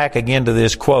going back again to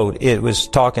this quote, it was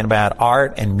talking about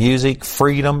art and music,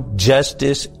 freedom,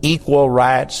 justice, equal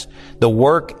rights, the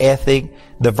work ethic,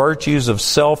 the virtues of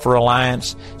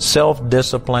self-reliance,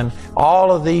 self-discipline.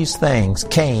 All of these things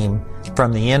came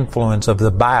from the influence of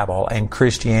the Bible and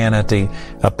Christianity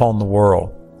upon the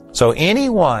world. So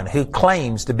anyone who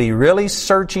claims to be really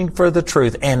searching for the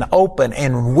truth and open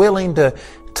and willing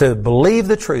to believe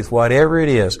the truth, whatever it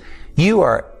is, you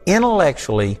are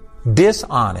intellectually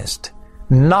dishonest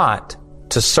not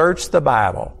to search the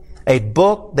Bible, a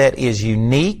book that is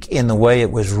unique in the way it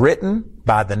was written,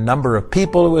 by the number of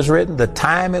people it was written, the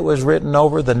time it was written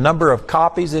over, the number of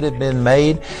copies that have been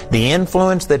made, the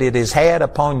influence that it has had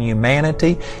upon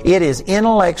humanity. It is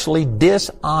intellectually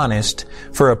dishonest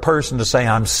for a person to say,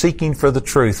 I'm seeking for the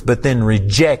truth, but then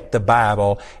reject the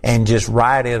Bible and just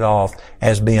write it off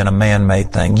as being a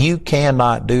man-made thing. You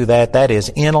cannot do that. That is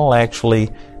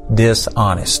intellectually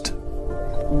dishonest.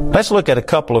 Let's look at a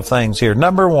couple of things here.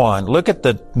 Number one, look at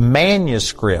the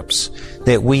manuscripts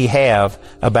that we have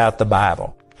about the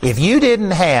Bible. If you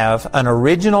didn't have an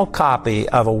original copy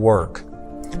of a work,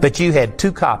 but you had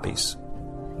two copies,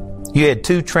 you had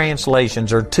two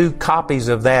translations or two copies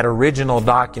of that original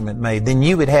document made, then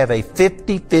you would have a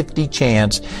 50-50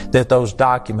 chance that those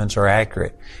documents are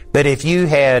accurate. But if you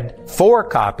had 4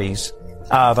 copies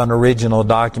of an original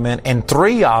document and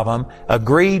 3 of them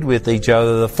agreed with each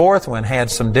other, the 4th one had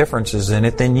some differences in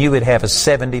it, then you would have a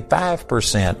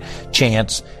 75%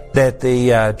 chance that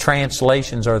the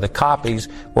translations or the copies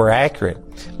were accurate.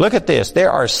 Look at this.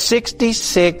 There are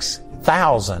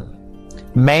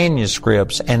 66,000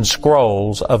 manuscripts and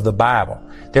scrolls of the Bible.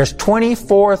 There's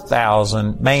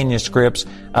 24,000 manuscripts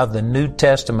of the New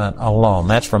Testament alone.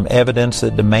 That's from Evidence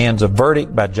That Demands a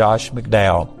Verdict by Josh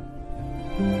McDowell.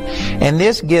 And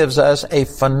this gives us a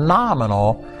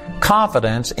phenomenal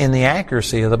confidence in the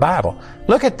accuracy of the Bible.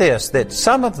 Look at this, that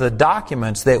some of the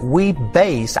documents that we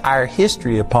base our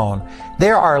history upon,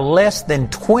 there are less than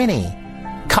 20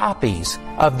 copies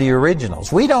of the originals.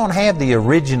 We don't have the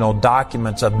original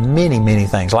documents of many, many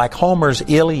things, like Homer's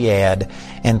Iliad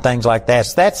and things like that.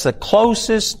 So that's the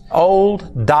closest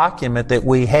old document that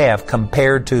we have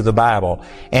compared to the Bible.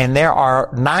 And there are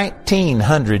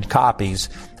 1,900 copies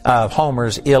of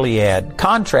Homer's Iliad.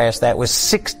 Contrast that with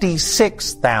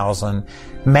 66,000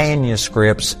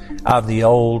 manuscripts of the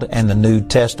Old and the New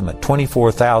Testament,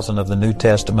 24,000 of the New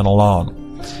Testament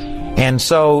alone. And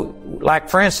so, like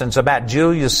for instance, about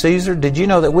Julius Caesar, did you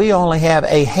know that we only have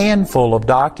a handful of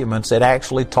documents that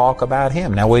actually talk about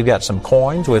him? Now, we've got some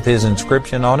coins with his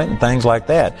inscription on it and things like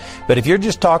that. But if you're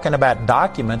just talking about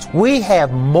documents, we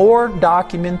have more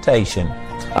documentation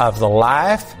of the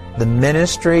life, the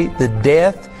ministry, the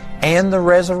death, and the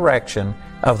resurrection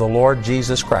of the Lord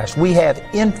Jesus Christ. We have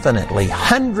infinitely,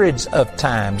 hundreds of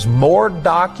times more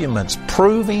documents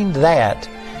proving that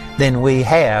than we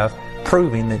have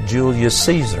proving that Julius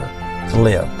Caesar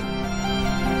lived.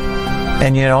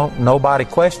 And you know, nobody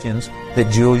questions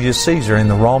that Julius Caesar in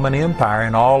the Roman Empire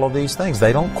and all of these things,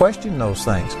 they don't question those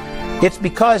things. It's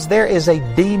because there is a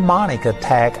demonic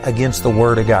attack against the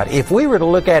Word of God. If we were to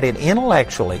look at it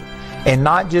intellectually, and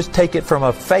not just take it from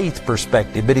a faith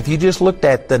perspective, but if you just looked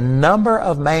at the number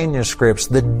of manuscripts,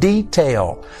 the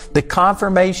detail, the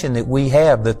confirmation that we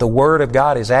have that the Word of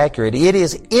God is accurate, it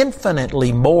is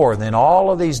infinitely more than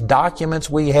all of these documents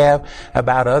we have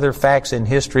about other facts in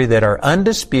history that are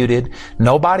undisputed.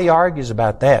 Nobody argues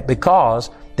about that because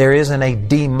there isn't a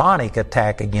demonic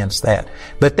attack against that.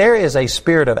 But there is a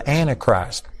spirit of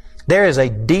Antichrist. There is a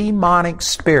demonic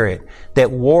spirit that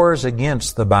wars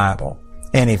against the Bible.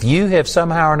 And if you have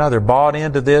somehow or another bought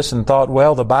into this and thought,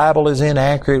 well, the Bible is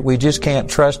inaccurate, we just can't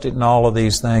trust it and all of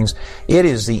these things, it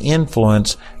is the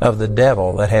influence of the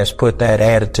devil that has put that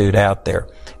attitude out there.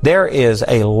 There is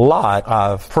a lot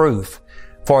of proof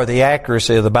for the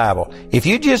accuracy of the Bible. If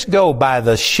you just go by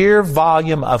the sheer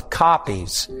volume of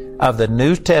copies of the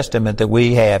New Testament that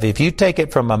we have, if you take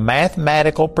it from a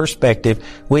mathematical perspective,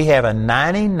 we have a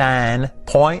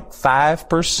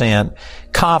 99.5%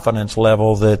 confidence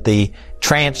level that the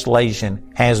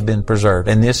translation has been preserved.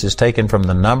 And this is taken from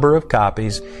the number of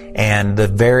copies and the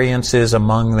variances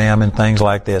among them and things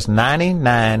like this.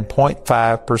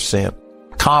 99.5%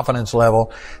 confidence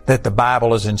level that the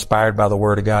Bible is inspired by the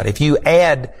Word of God. If you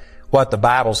add what the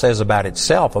Bible says about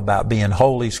itself, about being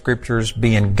holy scriptures,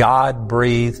 being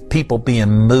God-breathed, people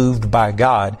being moved by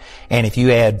God, and if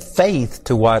you add faith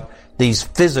to what these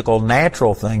physical,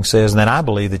 natural things says, then I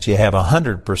believe that you have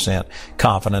 100%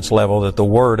 confidence level that the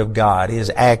Word of God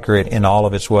is accurate in all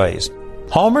of its ways.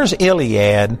 Homer's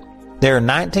Iliad, there are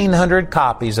 1,900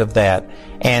 copies of that,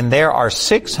 and there are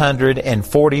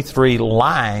 643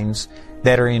 lines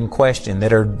that are in question,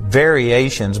 that are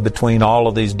variations between all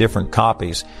of these different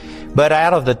copies. But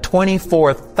out of the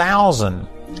 24,000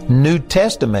 New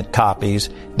Testament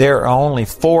copies, there are only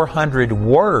 400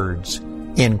 words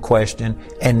in question,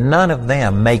 and none of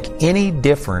them make any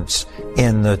difference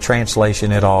in the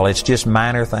translation at all. It's just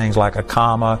minor things like a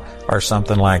comma or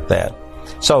something like that.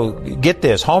 So get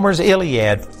this, Homer's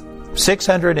Iliad,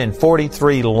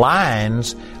 643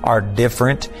 lines are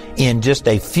different in just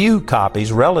a few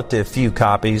copies, relative few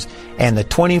copies, and the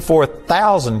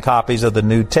 24,000 copies of the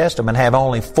New Testament have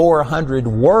only 400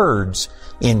 words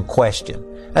in question.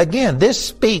 Again, this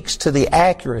speaks to the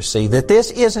accuracy that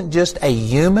this isn't just a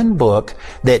human book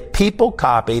that people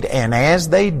copied, and as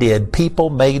they did, people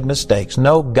made mistakes.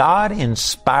 No, God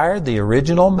inspired the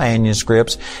original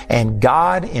manuscripts, and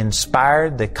God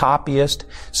inspired the copyist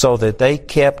so that they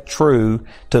kept true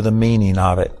to the meaning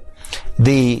of it.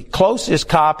 The closest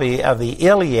copy of the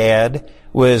Iliad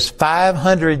was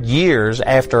 500 years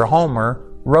after Homer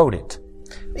wrote it.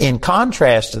 In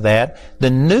contrast to that, the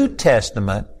New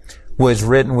Testament was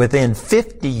written within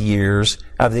 50 years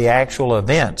of the actual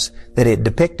events that it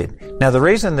depicted. Now, the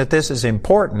reason that this is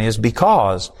important is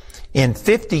because in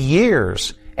 50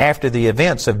 years after the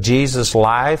events of Jesus'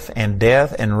 life and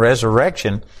death and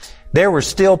resurrection, there were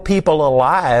still people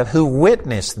alive who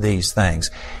witnessed these things.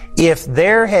 If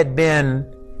there had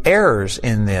been errors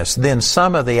in this, then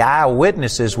some of the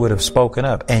eyewitnesses would have spoken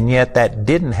up, and yet that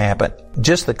didn't happen.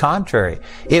 Just the contrary.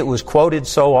 It was quoted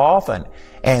so often,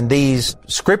 and these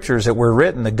scriptures that were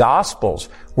written, the Gospels,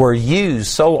 were used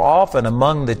so often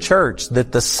among the church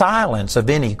that the silence of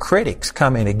any critics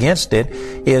coming against it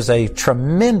is a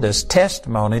tremendous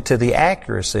testimony to the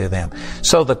accuracy of them.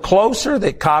 So the closer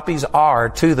that copies are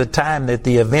to the time that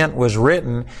the event was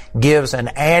written gives an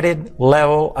added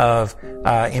level of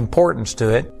importance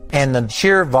to it. And the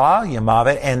sheer volume of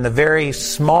it and the very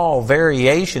small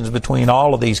variations between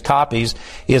all of these copies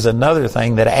is another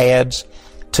thing that adds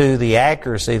to the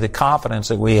accuracy, the confidence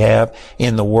that we have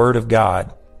in the Word of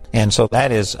God. And so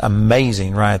that is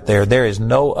amazing right there. There is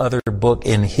no other book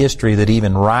in history that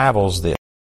even rivals this.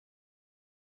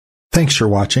 Thanks for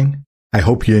watching. I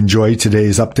hope you enjoyed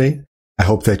today's update. I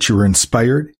hope that you were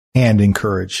inspired and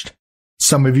encouraged.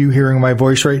 Some of you hearing my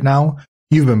voice right now,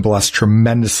 you've been blessed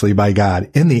tremendously by God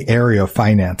in the area of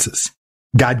finances.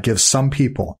 God gives some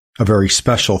people a very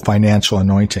special financial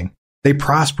anointing. They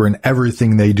prosper in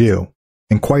everything they do.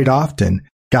 And quite often,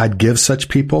 God gives such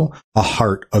people a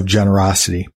heart of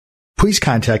generosity. Please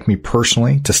contact me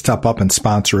personally to step up and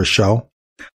sponsor a show.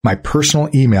 My personal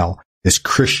email is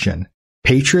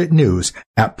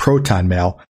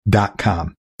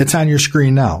christianpatriotnews@protonmail.com. It's on your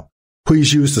screen now.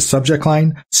 Please use the subject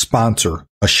line, sponsor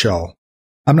a show.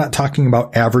 I'm not talking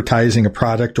about advertising a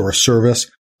product or a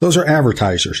service. Those are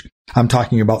advertisers. I'm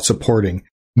talking about supporting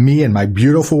me and my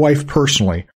beautiful wife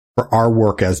personally for our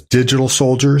work as digital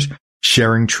soldiers,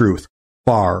 sharing truth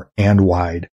far and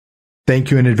wide.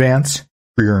 Thank you in advance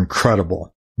for your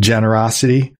incredible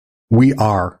generosity. We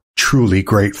are truly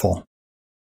grateful.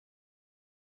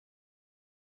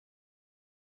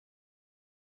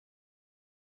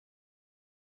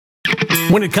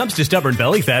 When it comes to stubborn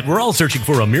belly fat, we're all searching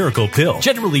for a miracle pill.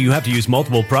 Generally, you have to use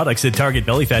multiple products that target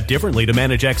belly fat differently to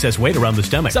manage excess weight around the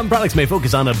stomach. Some products may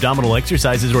focus on abdominal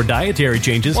exercises or dietary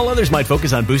changes, while others might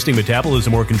focus on boosting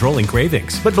metabolism or controlling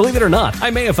cravings. But believe it or not, I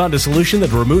may have found a solution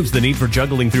that removes the need for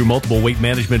juggling through multiple weight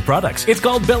management products. It's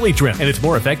called Belly Trim, and it's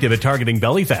more effective at targeting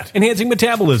belly fat, enhancing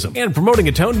metabolism, and promoting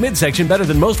a toned midsection better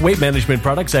than most weight management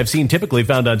products I've seen typically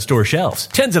found on store shelves.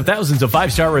 Tens of thousands of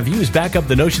 5-star reviews back up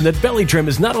the notion that Belly Trim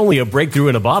is not only a breakthrough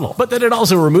in a bottle, but that it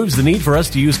also removes the need for us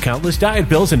to use countless diet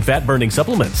pills and fat-burning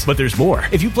supplements. But there's more.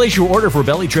 If you place your order for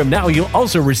Belly Trim now, you'll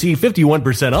also receive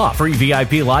 51% off, free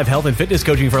VIP live health and fitness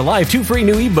coaching for life, 2 free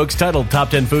new ebooks titled Top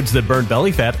 10 Foods That Burn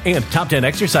Belly Fat and Top 10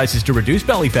 Exercises to Reduce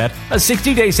Belly Fat, a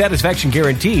 60-day satisfaction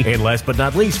guarantee, and last but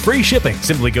not least, free shipping.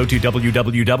 Simply go to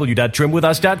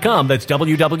www.trimwithus.com. That's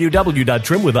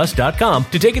www.trimwithus.com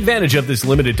to take advantage of this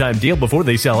limited time deal before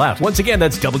they sell out. Once again,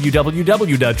 that's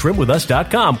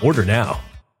www.trimwithus.com. Order now.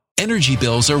 Energy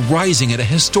bills are rising at a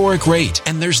historic rate,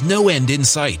 and there's no end in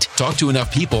sight. Talk to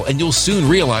enough people, and you'll soon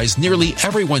realize nearly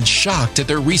everyone's shocked at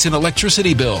their recent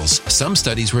electricity bills. Some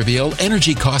studies reveal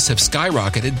energy costs have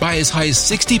skyrocketed by as high as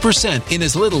 60% in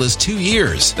as little as 2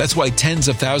 years. That's why tens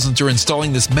of thousands are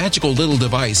installing this magical little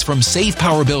device from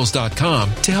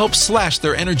SavePowerBills.com to help slash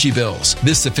their energy bills.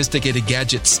 This sophisticated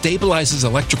gadget stabilizes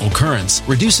electrical currents,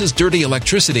 reduces dirty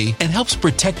electricity, and helps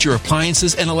protect your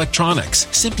appliances and electronics.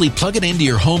 Simply plug it into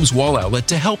your home's wall outlet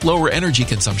to help lower energy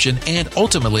consumption and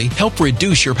ultimately help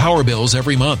reduce your power bills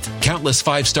every month. Countless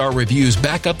 5-star reviews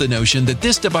back up the notion that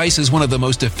this device is one of the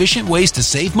most efficient ways to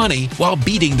save money while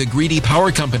beating the greedy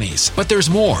power companies. But there's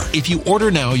more. If you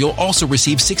order now, you'll also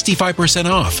receive 65%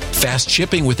 off, fast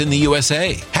shipping within the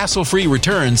USA, hassle-free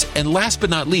returns, and last but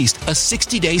not least, a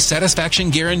 60-day satisfaction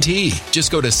guarantee. Just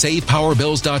go to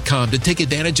SavePowerBills.com to take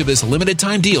advantage of this limited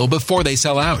time deal before they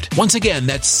sell out. Once again,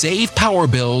 that's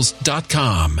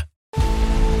SavePowerBills.com.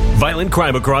 Violent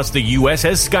crime across the U.S.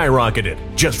 has skyrocketed.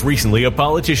 Just recently, a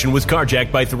politician was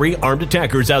carjacked by 3 armed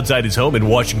attackers outside his home in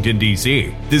Washington,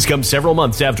 D.C. This comes several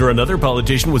months after another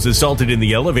politician was assaulted in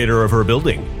the elevator of her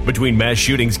building. Between mass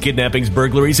shootings, kidnappings,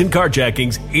 burglaries, and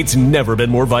carjackings, it's never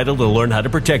been more vital to learn how to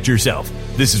protect yourself.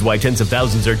 This is why tens of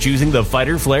thousands are choosing the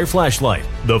Fighter Flare flashlight.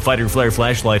 The Fighter Flare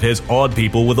flashlight has awed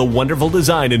people with a wonderful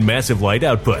design and massive light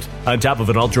output. On top of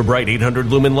an ultra-bright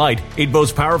 800-lumen light, it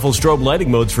boasts powerful strobe lighting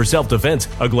modes for self-defense,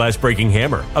 a glass-breaking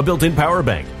hammer, a built-in power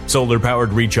bank,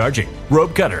 solar-powered recharging,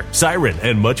 rope cutter, siren,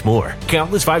 and much more.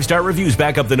 Countless 5-star reviews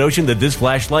back up the notion that this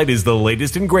flashlight is the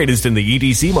latest and greatest in the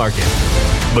EDC market.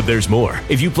 But there's more.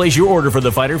 If you place your order for the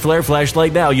Fighter Flare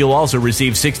flashlight now, you'll also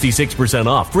receive 66%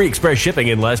 off, free express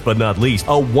shipping, and last but not least, a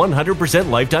 100%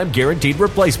 lifetime guaranteed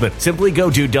replacement. Simply go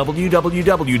to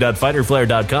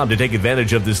www.fighterflare.com to take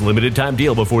advantage of this limited time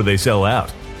deal before they sell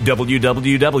out.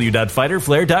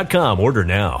 www.fighterflare.com. Order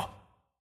now.